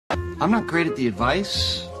I'm not great at the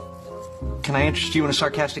advice. Can I interest you in a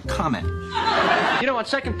sarcastic comment? You know, on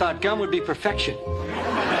second thought, gum would be perfection.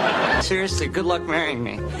 Seriously, good luck marrying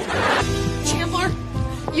me. Chandler,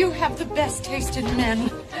 you have the best taste in men.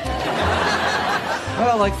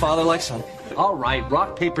 Well, like father, like son. All right,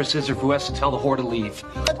 rock, paper, scissors, who has to tell the whore to leave?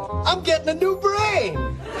 I'm getting a new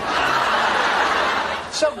brain.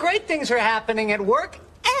 So great things are happening at work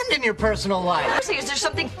and in your personal life. Is there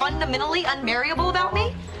something fundamentally unmarriable about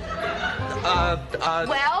me?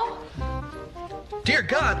 Well? Dear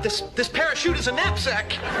God, this parachute is a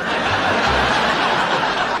knapsack.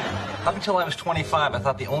 Up until I was 25, I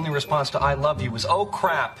thought the only response to I love you was, oh,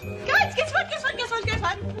 crap. Guys, guess what?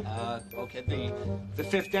 Okay, the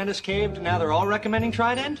fifth dentist caved, and now they're all recommending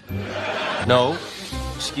Trident? No.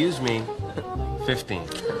 Excuse me. 15. All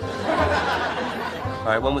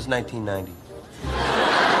right, when was 1990?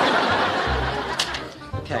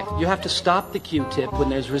 Okay, you have to stop the Q-tip when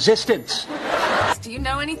there's resistance. Do you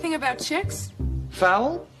know anything about chicks?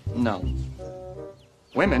 Foul? No.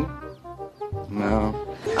 Women? No.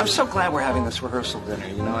 I'm so glad we're having this rehearsal dinner,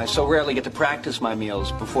 you know. I so rarely get to practice my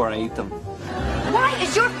meals before I eat them. Why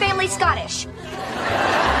is your family Scottish?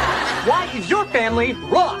 Why is your family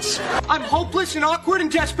Ross? I'm hopeless and awkward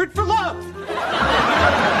and desperate for love.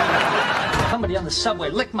 Somebody on the subway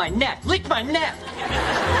licked my neck. Lick my neck.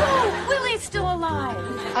 Oh, Willie's still alive.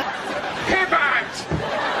 Pivot!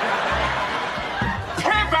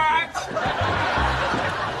 Pivot!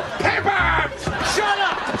 Pivot! Shut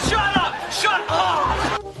up! Shut up! Shut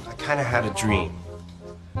up! I kind of had a dream.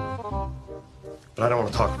 But I don't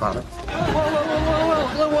want to talk about it.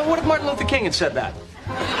 Whoa. What if Martin Luther King had said that?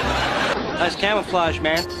 Nice camouflage,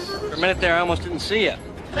 man. For a minute there, I almost didn't see you.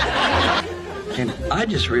 And I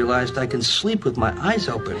just realized I can sleep with my eyes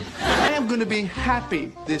open. I am going to be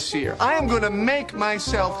happy this year. I am going to make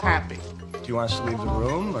myself happy. Do you want us to leave the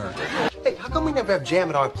room, or? Hey, how come we never have jam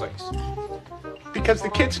at our place? Because the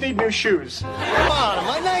kids need new shoes. Come on, am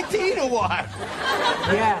I 19 or what?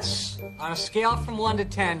 Yes. On a scale from 1 to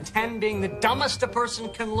 10, 10 being the dumbest a person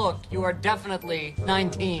can look, you are definitely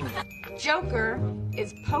 19. Joker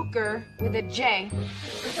is poker with a J.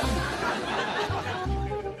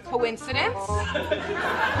 Coincidence?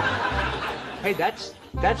 Hey, that's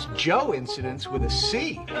Joe incidents with a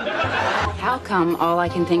C. How come all I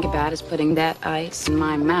can think about is putting that ice in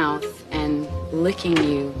my mouth and licking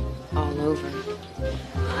you all over?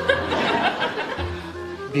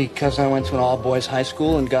 Because I went to an all-boys high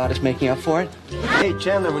school and God is making up for it? Hey,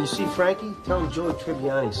 Chandler, when you see Frankie, tell him Joey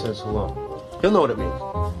Tribbiani says hello. He'll know what it means.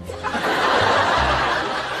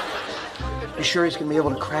 You sure he's gonna be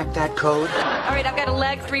able to crack that code? All right, I've got a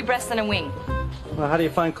leg, 3 breasts, and a wing. Well, how do you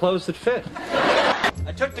find clothes that fit?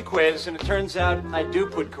 I took the quiz, and it turns out I do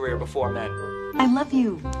put career before men. I love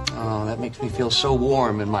you. Oh, that makes me feel so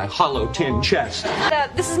warm in my hollow tin chest.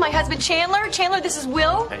 This is my husband, Chandler. Chandler, this is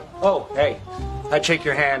Will. Hey. Oh, hey. I'd shake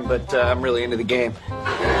your hand, but I'm really into the game.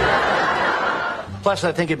 Plus,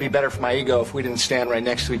 I think it'd be better for my ego if we didn't stand right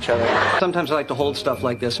next to each other. Sometimes I like to hold stuff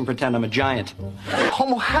like this and pretend I'm a giant.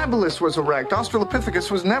 Homo habilis was erect.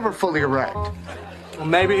 Australopithecus was never fully erect. Well,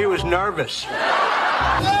 maybe he was nervous.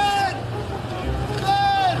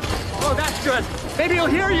 Oh, that's good. Maybe he'll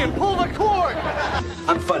hear you and pull the cord.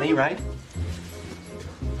 I'm funny, right?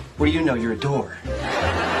 What do you know? You're a door.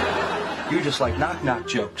 You just like knock-knock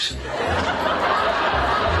jokes.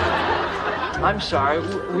 I'm sorry,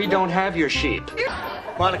 we don't have your sheep.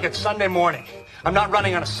 Monica, it's Sunday morning. I'm not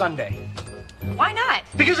running on a Sunday. Why not?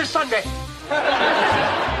 Because it's Sunday.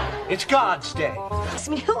 It's God's day. I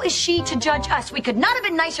mean, who is she to judge us? We could not have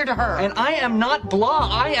been nicer to her. And I am not blah,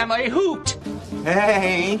 I am a hoot.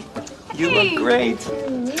 Hey, you look great.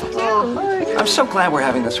 Oh, I'm so glad we're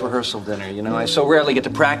having this rehearsal dinner, you know. I so rarely get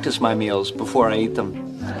to practice my meals before I eat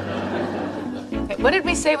them. What did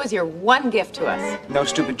we say was your one gift to us? No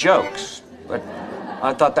stupid jokes. But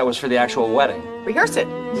I thought that was for the actual wedding. Rehearse it.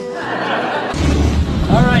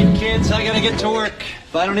 All right, kids, I gotta get to work.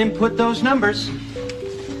 If I don't input those numbers,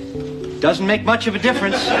 doesn't make much of a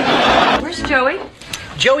difference. Where's Joey?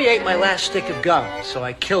 Joey ate my last stick of gum, so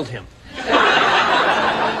I killed him. Do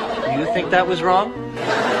you think that was wrong?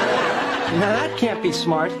 Now that can't be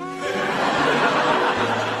smart.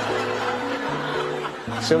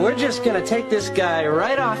 So we're just gonna take this guy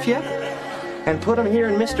right off you and put him here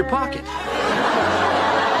in Mr. Pocket.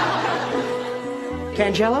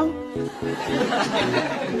 Tangelo?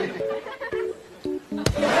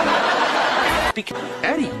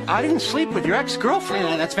 Eddie, I didn't sleep with your ex-girlfriend.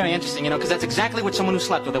 Yeah, that's very interesting, you know, because that's exactly what someone who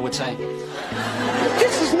slept with her would say.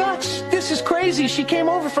 This is nuts. This is crazy. She came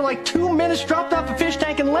over for like 2 minutes, dropped off a fish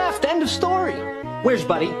tank, and left. End of story. Where's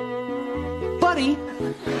Buddy? Buddy! buddy.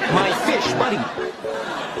 My fish buddy.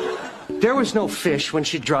 There was no fish when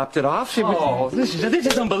she dropped it off. This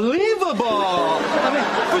is unbelievable. I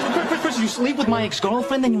mean, first you sleep with my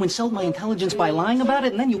ex-girlfriend, then you insult my intelligence by lying about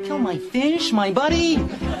it, and then you kill my fish, my buddy.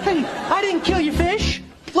 Hey, I didn't kill your fish.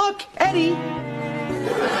 Look, Eddie.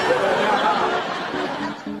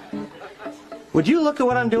 Would you look at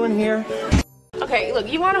what I'm doing here? Okay, look,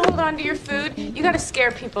 you want to hold on to your food? You got to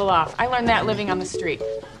scare people off. I learned that living on the street.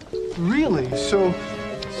 Really? So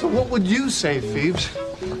what would you say, Phoebes?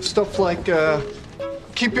 Stuff like,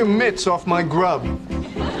 keep your mitts off my grub.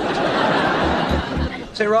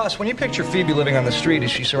 Say, Ross, when you picture Phoebe living on the street,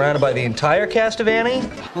 is she surrounded by the entire cast of Annie?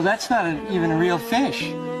 Well, that's not even a real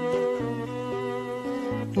fish.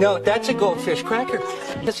 No, that's a goldfish cracker.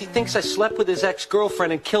 Because he thinks I slept with his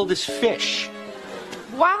ex-girlfriend and killed his fish.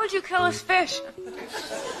 Why would you kill his fish?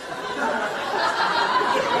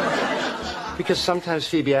 Because sometimes,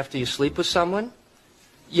 Phoebe, after you sleep with someone,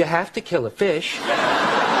 you have to kill a fish.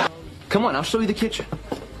 Come on, I'll show you the kitchen.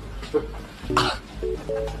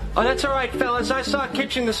 Oh, that's all right, fellas. I saw a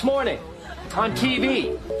kitchen this morning on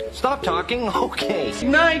TV. Stop talking. Okay.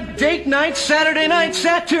 Night, date night, Saturday night,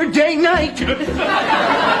 Saturday night.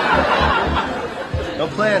 No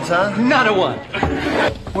plans, huh? Not a one.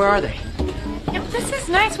 Where are they? Yeah, but this is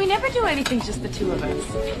nice. We never do anything just the two of us.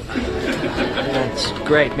 That's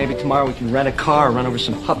great. Maybe tomorrow we can rent a car, run over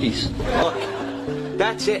some puppies. Look,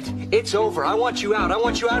 that's it. It's over. I want you out. I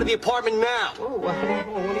want you out of the apartment now. Oh, what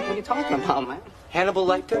are you talking about, man? Hannibal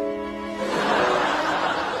Lecter?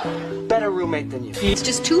 Better roommate than you. It's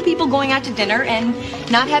just two people going out to dinner and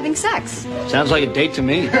not having sex. Sounds like a date to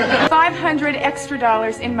me. $500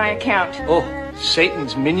 extra in my account. Oh,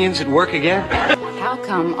 Satan's minions at work again? How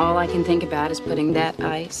come all I can think about is putting that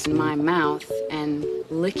ice in my mouth and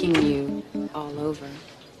licking you all over?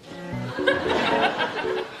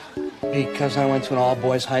 Because I went to an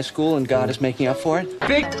all-boys high school and God is making up for it?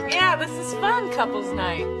 Big... Yeah, this is fun, couples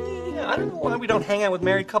night. Yeah, I don't know why we don't hang out with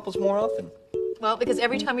married couples more often. Well, because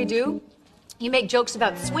every time we do, you make jokes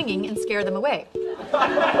about swinging and scare them away.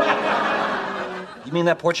 You mean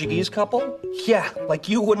that Portuguese couple? Yeah, like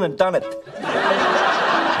you wouldn't have done it.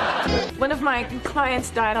 One of my clients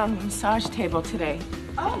died on the massage table today.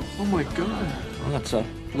 Oh my God. Well, that's a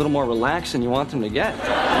little more relaxed than you want them to get.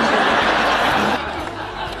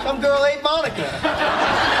 Some girl ain't Monica.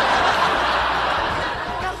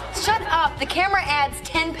 Shut up. The camera adds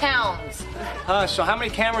 10 pounds. So how many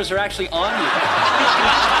cameras are actually on you?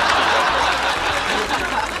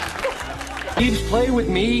 Please play with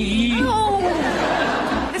me. Oh,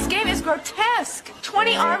 this game is grotesque.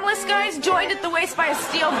 20 armless guys joined at the waist by a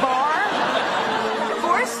steel bar.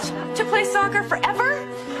 Forced to play soccer forever?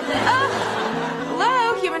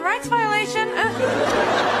 Hello, human rights violation.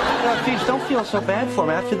 Please don't feel so bad for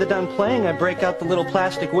me. After they're done playing, I break out the little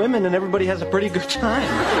plastic women and everybody has a pretty good time.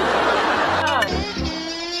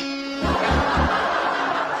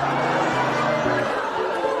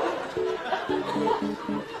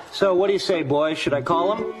 So, what do you say, boys? Should I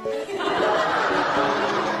call him?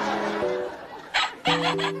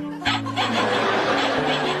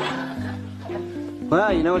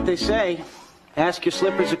 Well, you know what they say. Ask your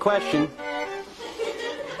slippers a question.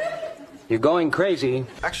 You're going crazy.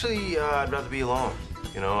 Actually, I'd rather be alone.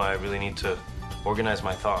 You know, I really need to organize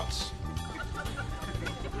my thoughts.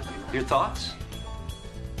 Your thoughts?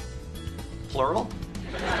 Plural?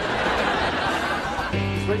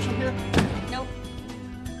 Is Rachel here? Nope.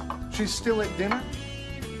 She's still at dinner?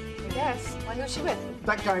 I guess. Why, who's she with?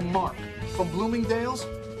 That guy Mark from Bloomingdale's?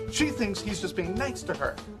 She thinks he's just being nice to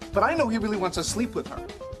her. But I know he really wants to sleep with her.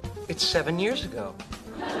 It's 7 years ago.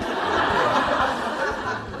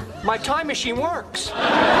 My time machine works.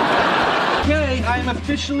 Okay, I'm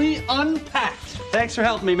officially unpacked. Thanks for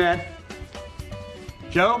helping me, man.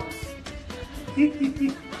 Joe?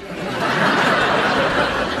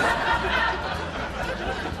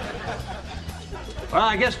 Well,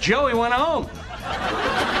 I guess Joey went home.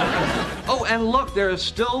 Oh, and look, there is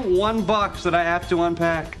still one box that I have to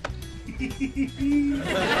unpack.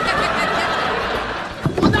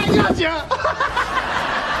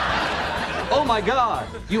 Oh my God,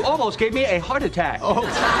 you almost gave me a heart attack. Oh.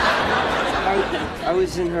 I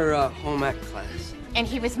was in her home ec class. And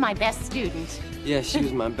he was my best student. Yeah, she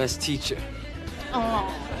was my best teacher. Oh.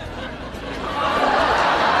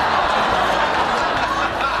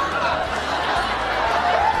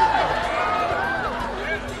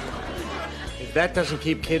 If that doesn't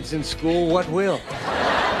keep kids in school, what will?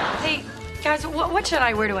 Hey, guys, what should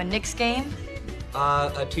I wear to a Knicks game?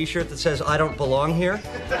 A t-shirt that says, I don't belong here?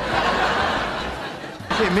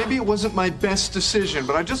 Okay, maybe it wasn't my best decision,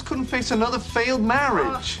 but I just couldn't face another failed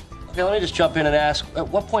marriage. Okay, let me just jump in and ask, at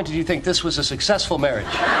what point did you think this was a successful marriage?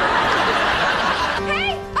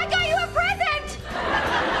 Hey, I got you a present!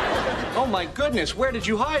 Oh, my goodness, where did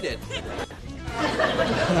you hide it?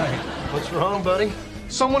 What's wrong, buddy?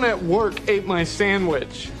 Someone at work ate my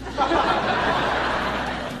sandwich.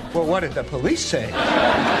 Well, what did the police say?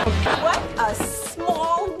 What a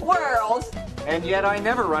small world. And yet I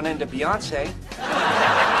never run into Beyonce.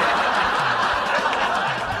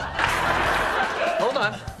 Hold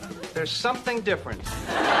on. There's something different.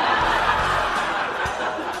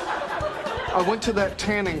 I went to that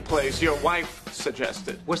tanning place your wife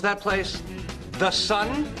suggested. Was that place The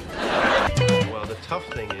Sun? Well, the tough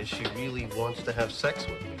thing is she really wants to have sex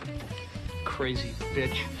with me. Crazy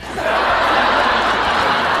bitch.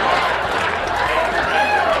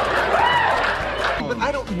 But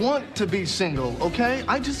I don't want to be single, okay?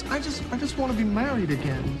 I just want to be married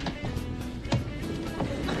again.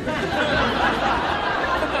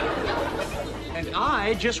 And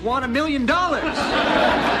I just want $1 million.